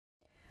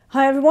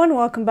Hi everyone,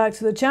 welcome back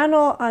to the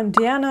channel. I'm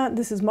Diana,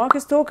 this is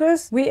Market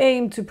Stalkers. We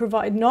aim to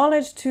provide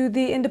knowledge to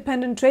the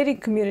independent trading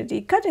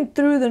community, cutting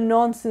through the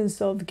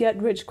nonsense of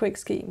get-rich-quick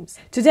schemes.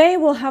 Today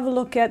we'll have a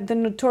look at the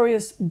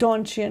notorious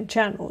Donchian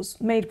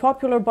channels, made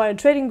popular by a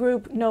trading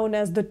group known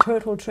as the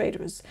Turtle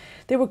Traders.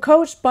 They were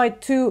coached by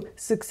two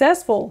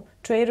successful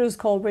traders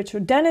called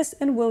Richard Dennis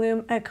and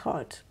William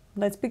Eckhart.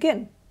 Let's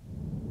begin.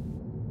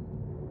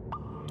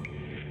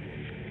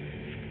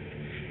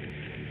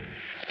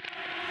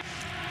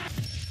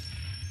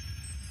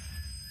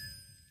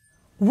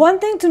 One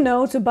thing to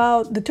note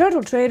about the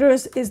Turtle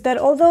Traders is that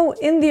although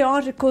in the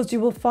articles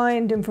you will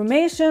find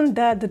information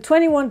that the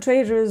 21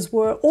 traders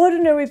were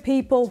ordinary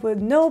people with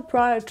no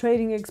prior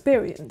trading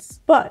experience,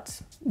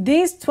 but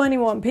these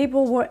 21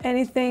 people were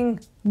anything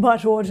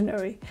but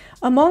ordinary.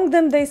 Among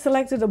them they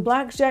selected a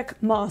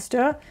blackjack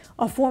master,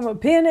 a former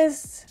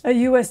pianist, a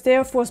US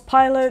Air Force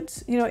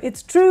pilot.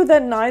 It's true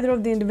that neither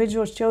of the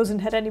individuals chosen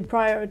had any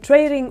prior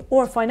trading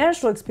or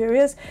financial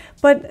experience,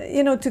 but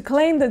to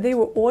claim that they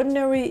were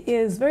ordinary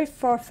is very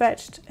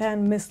far-fetched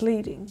and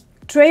misleading.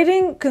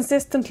 Trading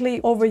consistently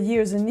over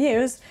years and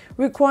years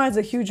requires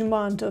a huge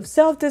amount of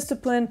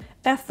self-discipline,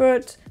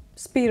 effort,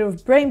 speed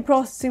of brain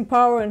processing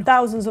power, and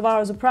thousands of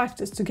hours of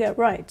practice to get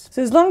right.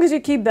 So as long as you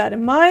keep that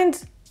in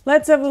mind,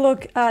 let's have a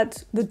look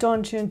at the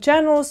Donchian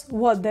channels,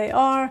 what they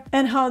are,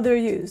 and how they're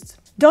used.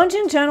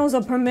 Donchian channels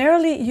are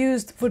primarily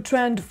used for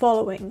trend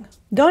following.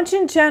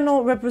 Donchian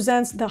channel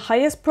represents the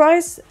highest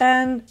price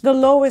and the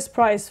lowest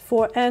price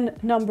for n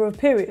number of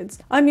periods.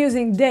 I'm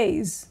using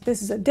days.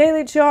 This is a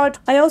daily chart.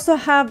 I also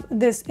have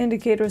this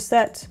indicator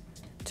set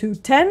to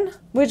 10,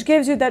 which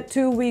gives you that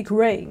 2-week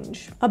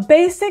range. A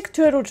basic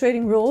turtle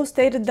trading rule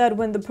stated that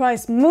when the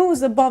price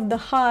moves above the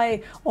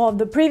high of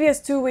the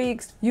previous 2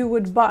 weeks, you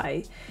would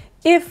buy.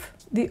 If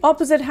the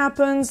opposite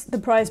happens, the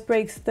price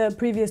breaks the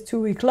previous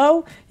 2-week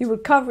low, you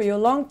would cover your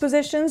long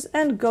positions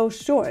and go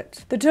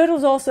short. The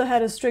turtles also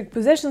had a strict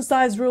position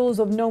size rules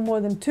of no more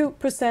than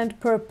 2%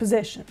 per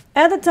position.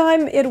 At the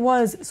time, it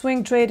was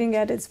swing trading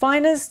at its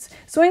finest.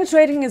 Swing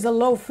trading is a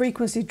low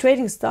frequency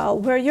trading style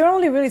where you're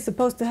only really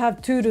supposed to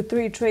have 2 to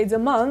 3 trades a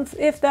month,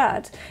 if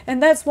that.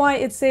 And that's why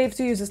it's safe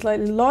to use a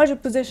slightly larger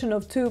position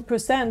of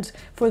 2%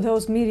 for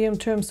those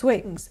medium-term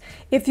swings.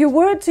 If you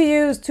were to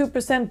use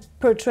 2%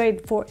 per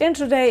trade for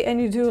intraday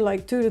and you do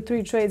like 2 to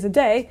 3 trades a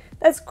day,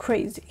 that's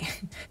crazy.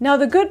 Now,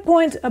 the good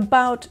point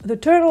about the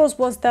turtles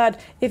was that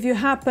if you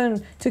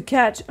happen to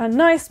catch a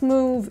nice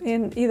move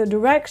in either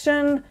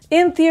direction,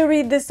 in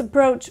theory, this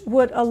approach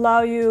would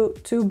allow you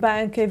to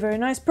bank a very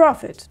nice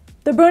profit.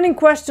 The burning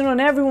question on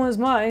everyone's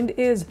mind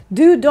is,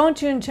 do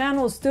Donchian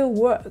channels still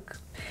work?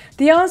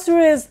 The answer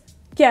is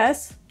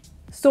yes,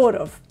 sort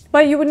of.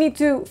 But you would need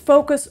to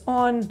focus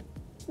on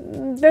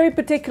very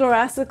particular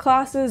asset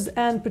classes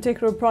and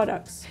particular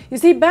products. You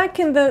see, back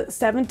in the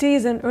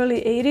 70s and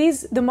early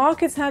 80s, the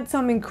markets had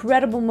some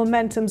incredible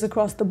momentums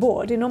across the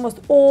board in almost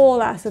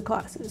all asset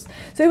classes.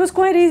 So it was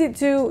quite easy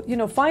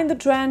to, find the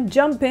trend,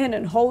 jump in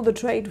and hold the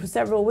trade for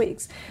several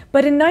weeks.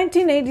 But in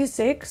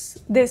 1986,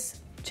 this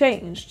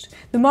changed.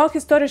 The market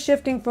started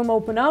shifting from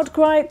open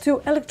outcry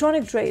to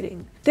electronic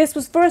trading. This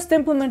was first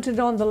implemented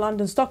on the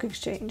London Stock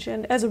Exchange,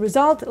 and as a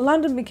result,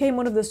 London became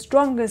one of the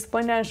strongest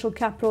financial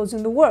capitals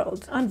in the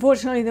world.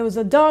 Unfortunately, there was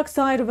a dark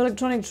side of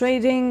electronic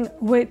trading,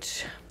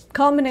 which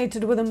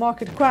culminated with a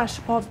market crash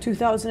of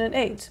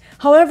 2008.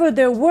 However,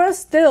 there were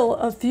still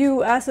a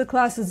few asset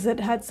classes that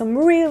had some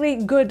really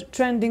good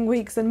trending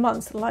weeks and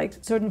months, like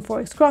certain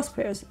forex cross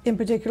pairs, in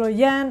particular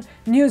yen,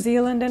 New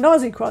Zealand and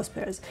Aussie cross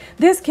pairs.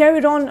 This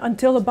carried on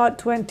until about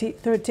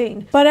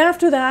 2013. But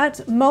after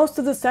that, most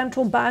of the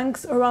central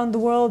banks around the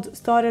world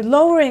started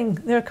lowering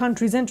their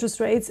country's interest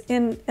rates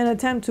in an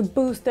attempt to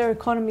boost their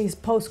economies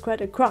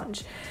post-credit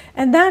crunch.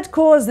 And that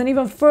caused an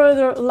even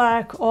further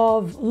lack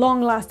of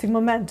long-lasting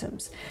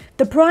momentums.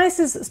 The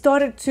prices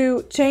started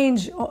to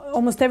change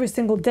almost every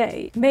single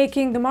day,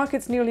 making the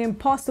markets nearly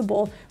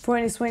impossible for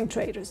any swing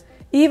traders.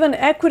 Even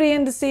equity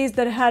indices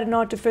that had an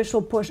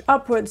artificial push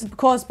upwards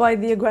caused by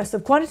the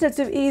aggressive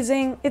quantitative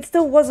easing, it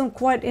still wasn't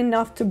quite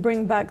enough to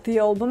bring back the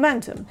old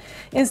momentum.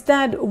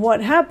 Instead,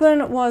 what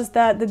happened was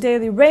that the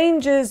daily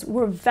ranges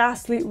were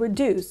vastly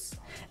reduced.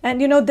 And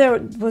there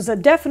was a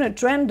definite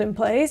trend in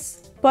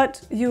place,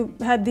 but you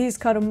had these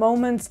kind of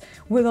moments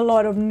with a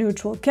lot of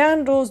neutral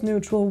candles,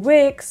 neutral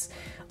wicks,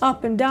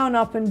 up and down,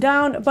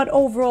 but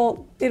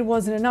overall it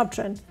wasn't an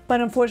uptrend. But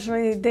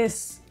unfortunately,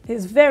 this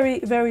is very,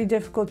 very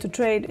difficult to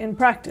trade in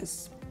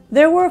practice.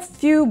 There were a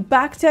few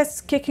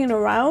backtests kicking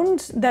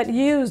around that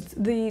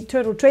used the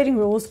turtle trading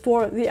rules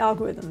for the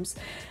algorithms.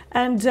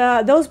 And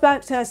those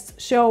backtests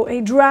show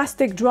a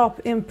drastic drop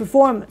in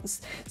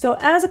performance. So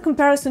as a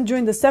comparison,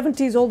 during the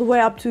 70s all the way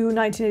up to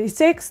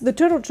 1986, the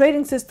turtle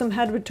trading system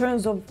had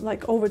returns of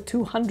like over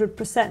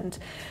 200%.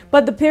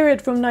 But the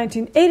period from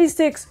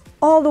 1986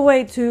 all the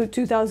way to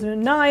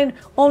 2009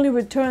 only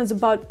returns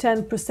about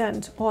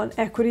 10% on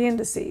equity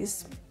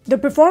indices. The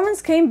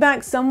performance came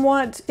back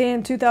somewhat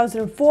in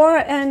 2004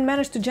 and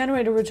managed to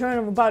generate a return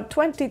of about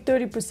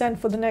 20-30%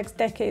 for the next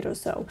decade or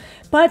so.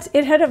 But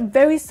it had a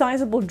very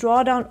sizable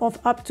drawdown of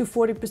up to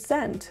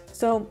 40%,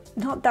 so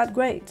not that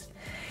great.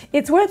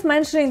 It's worth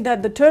mentioning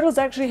that the turtles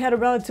actually had a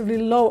relatively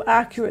low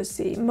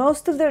accuracy.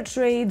 Most of their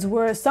trades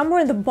were somewhere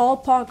in the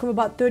ballpark of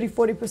about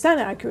 30-40%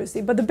 accuracy,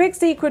 but the big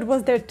secret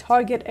was their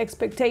target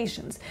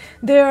expectations.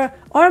 Their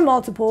R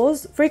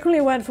multiples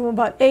frequently went from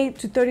about 8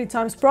 to 30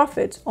 times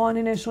profit on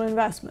initial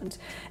investment.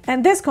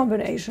 And this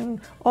combination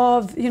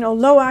of,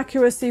 low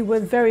accuracy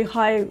with very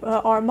high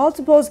R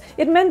multiples,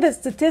 it meant that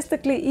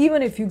statistically,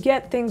 even if you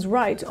get things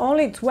right,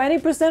 only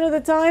 20% of the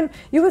time,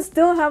 you would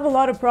still have a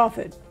lot of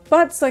profit.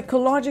 But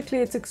psychologically,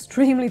 it's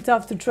extremely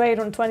tough to trade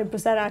on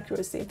 20%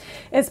 accuracy,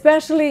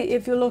 especially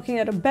if you're looking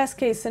at a best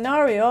case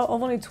scenario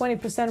of only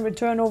 20%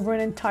 return over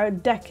an entire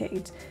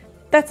decade.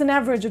 That's an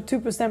average of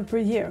 2% per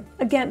year.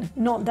 Again,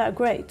 not that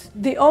great.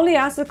 The only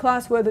asset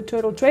class where the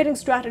turtle trading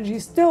strategy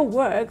still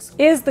works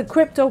is the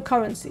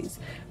cryptocurrencies,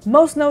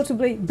 most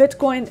notably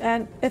Bitcoin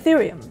and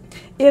Ethereum.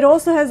 It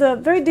also has a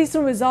very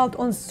decent result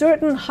on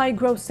certain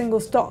high-growth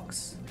single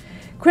stocks.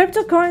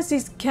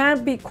 Cryptocurrencies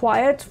can be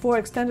quiet for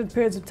extended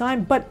periods of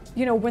time, but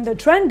when they're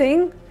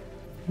trending,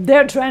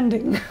 they're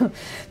trending.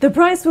 The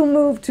price will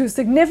move to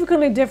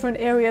significantly different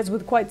areas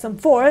with quite some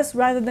force,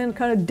 rather than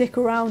kind of dick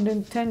around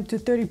in 10 to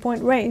 30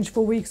 point range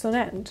for weeks on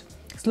end,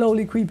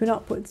 slowly creeping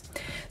upwards.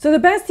 So the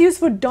best use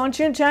for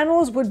Donchian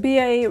channels would be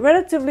a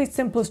relatively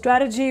simple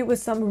strategy with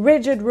some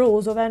rigid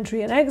rules of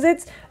entry and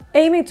exits,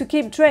 aiming to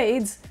keep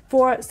trades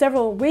for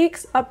several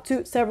weeks up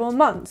to several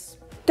months.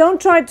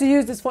 Don't try to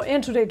use this for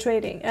intraday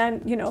trading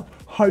and,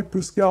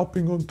 hyper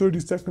scalping on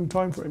 30-second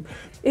time frame.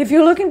 If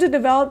you're looking to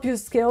develop your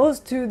skills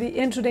to the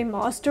intraday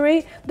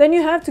mastery, then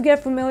you have to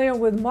get familiar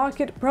with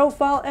market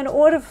profile and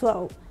order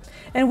flow.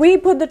 And we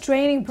put the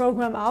training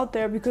program out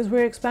there because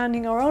we're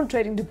expanding our own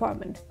trading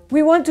department.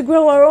 We want to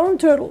grow our own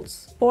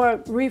turtles,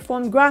 or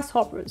reformed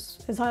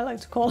grasshoppers, as I like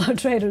to call our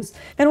traders.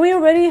 And we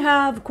already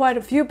have quite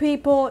a few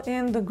people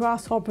in the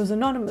Grasshoppers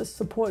Anonymous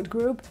support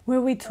group,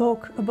 where we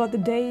talk about the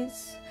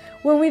days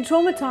when we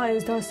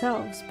traumatized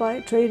ourselves by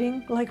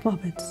trading like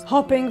Muppets,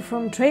 hopping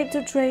from trade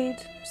to trade,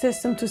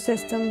 system to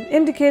system,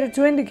 indicator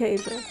to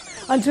indicator,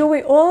 until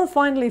we all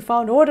finally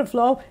found order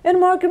flow and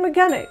market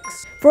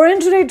mechanics. For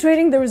intraday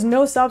trading, there is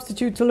no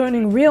substitute to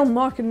learning real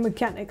market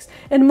mechanics,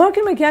 and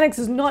market mechanics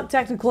is not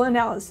technical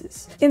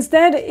analysis.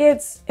 Instead,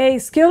 it's a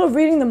skill of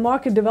reading the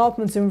market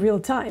developments in real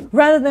time,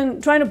 rather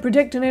than trying to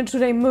predict an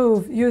intraday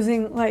move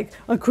using like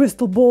a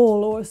crystal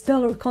ball or a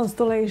stellar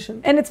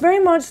constellation. And it's very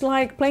much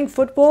like playing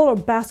football or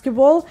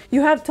basketball.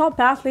 You have top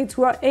athletes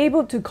who are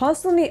able to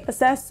constantly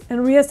assess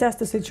and reassess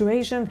the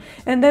situation,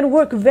 and then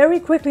work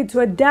very quickly to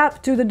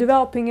adapt to the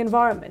developing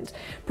environment,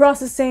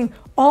 processing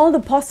all the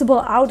possible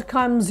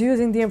outcomes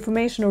using the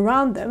information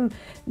around them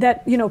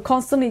that,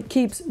 constantly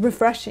keeps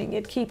refreshing,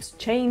 it keeps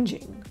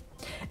changing.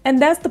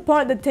 And that's the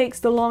part that takes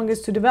the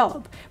longest to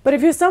develop. But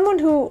if you're someone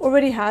who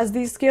already has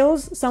these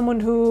skills, someone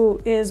who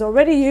is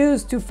already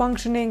used to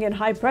functioning in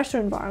high pressure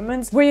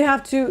environments where you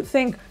have to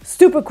think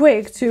super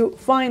quick to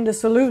find a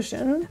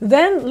solution,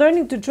 then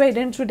learning to trade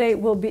intraday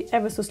will be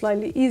ever so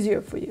slightly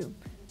easier for you.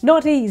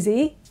 Not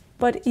easy,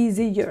 but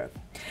easier.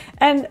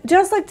 And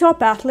just like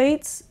top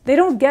athletes, they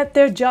don't get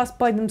there just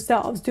by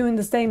themselves doing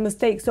the same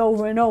mistakes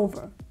over and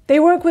over. They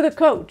work with a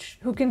coach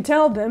who can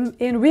tell them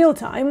in real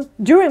time,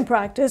 during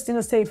practice in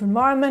a safe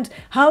environment,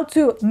 how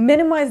to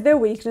minimize their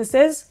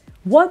weaknesses,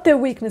 what their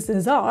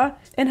weaknesses are,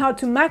 and how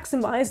to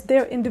maximize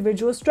their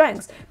individual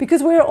strengths,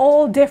 because we're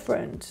all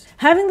different.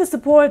 Having the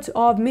support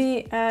of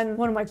me and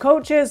one of my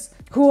coaches,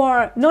 who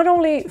are not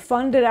only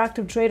funded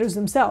active traders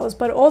themselves,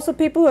 but also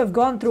people who have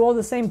gone through all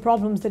the same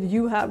problems that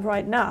you have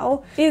right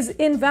now, is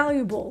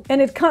invaluable.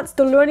 And it cuts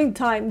the learning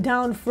time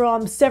down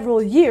from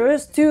several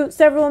years to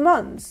several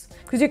months.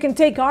 Because you can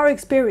take our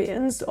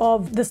experience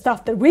of the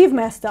stuff that we've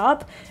messed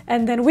up,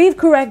 and then we've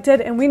corrected,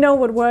 and we know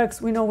what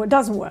works, we know what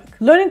doesn't work.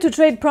 Learning to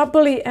trade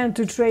properly and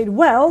to trade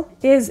well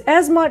is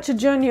as much a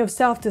journey of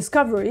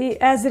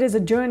self-discovery as it is a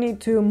journey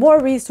to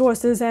more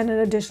resources and an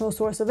additional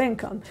source of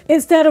income.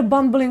 Instead of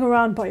bumbling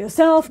around by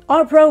yourself,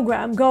 our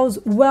program goes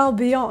well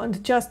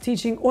beyond just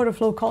teaching order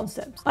flow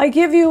concepts. I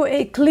give you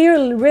a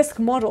clear risk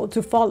model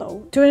to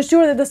follow to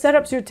ensure that the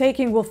setups you're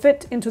taking will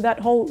fit into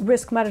that whole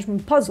risk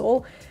management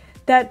puzzle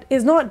that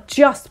is not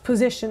just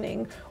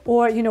positioning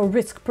or,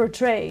 risk per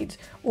trade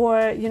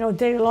or,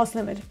 daily loss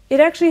limit.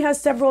 It actually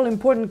has several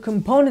important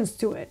components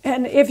to it.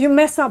 And if you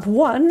mess up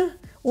one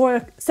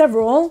or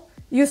several,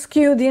 you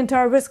skew the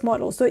entire risk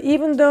model. So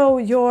even though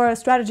your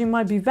strategy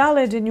might be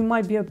valid and you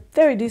might be a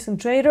very decent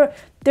trader,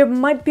 there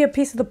might be a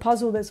piece of the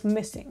puzzle that's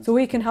missing. So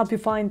we can help you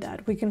find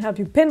that. We can help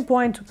you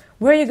pinpoint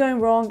where you're going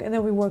wrong, and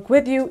then we work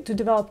with you to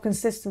develop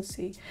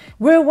consistency.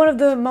 We're one of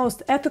the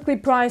most ethically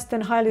priced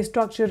and highly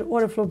structured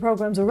order flow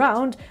programs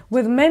around,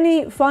 with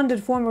many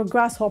funded former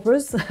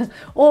grasshoppers,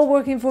 all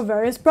working for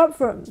various prop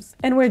firms.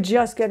 And we're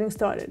just getting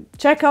started.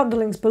 Check out the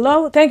links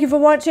below. Thank you for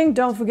watching.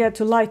 Don't forget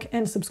to like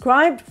and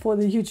subscribe for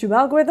the YouTube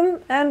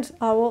algorithm, and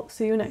I will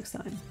see you next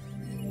time.